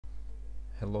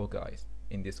Hello guys,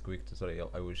 in this quick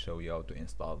tutorial I will show you how to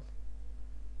install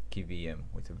KVM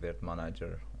with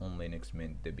virt-manager on Linux,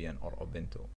 Mint, Debian or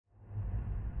Ubuntu.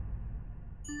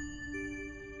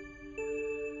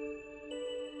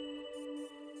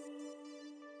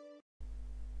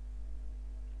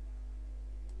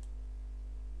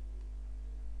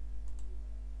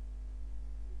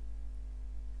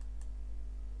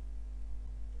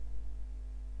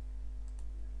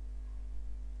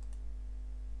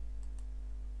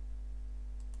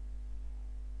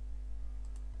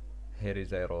 Here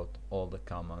is I wrote all the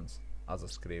commands as a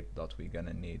script that we're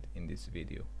gonna need in this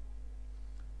video.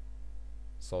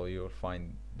 So you'll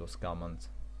find those commands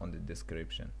on the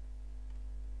description.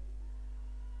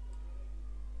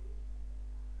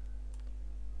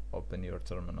 Open your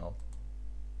terminal.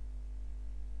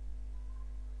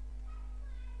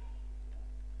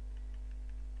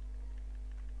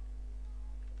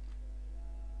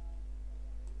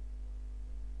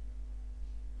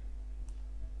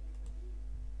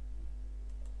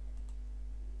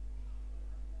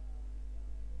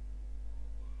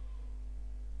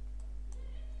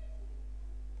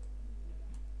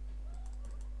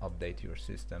 Update your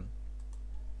system.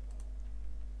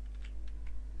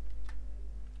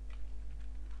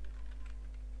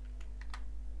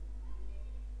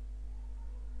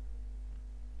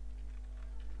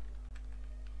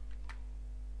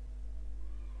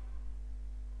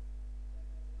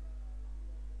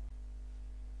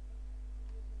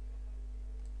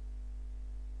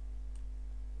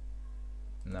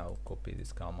 Now copy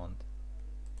this command.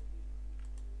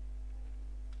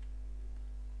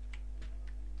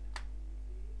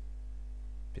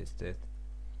 Paste it,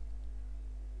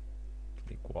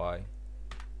 click Y,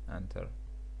 enter.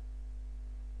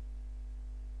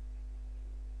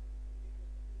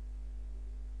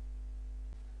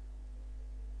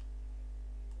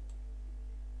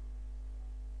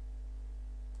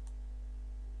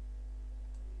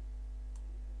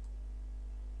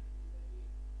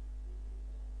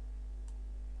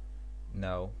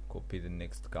 Now copy the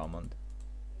next command.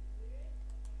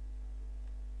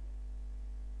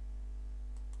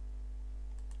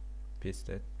 Paste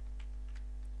it,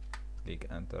 click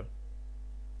enter,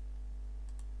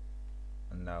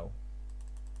 and now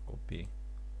copy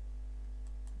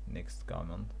next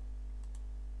command,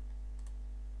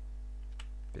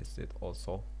 paste it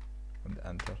also and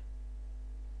enter.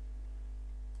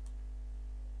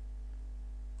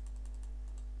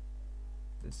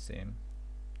 The same,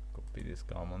 copy this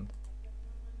command,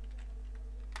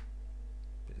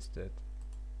 paste it,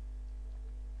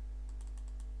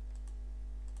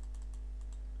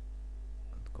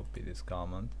 copy this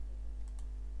command,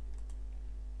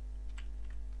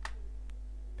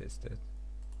 paste it.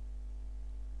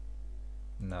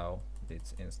 Now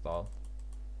let's install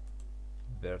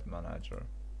virt-manager.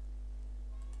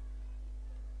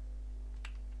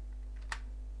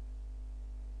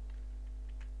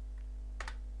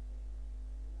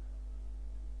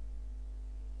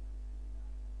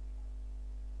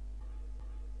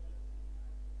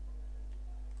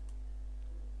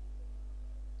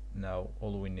 Now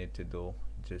all we need to do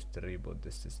is just reboot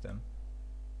the system.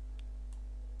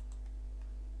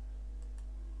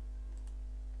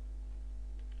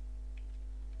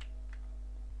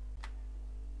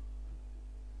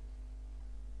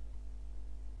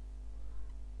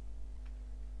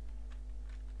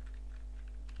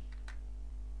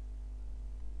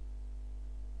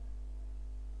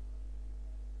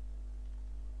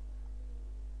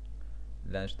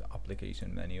 Launch the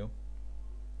application menu.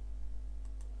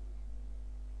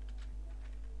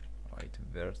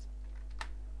 Virt,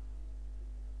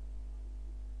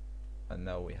 and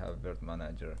now we have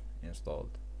virt-manager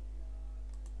installed,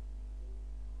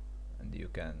 and you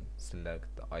can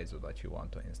select the ISO that you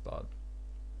want to install.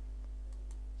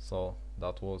 So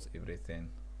that was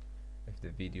everything. If the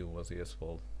video was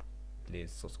useful,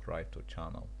 please subscribe to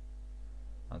channel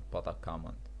and put a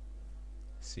comment.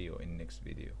 See you in next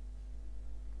video.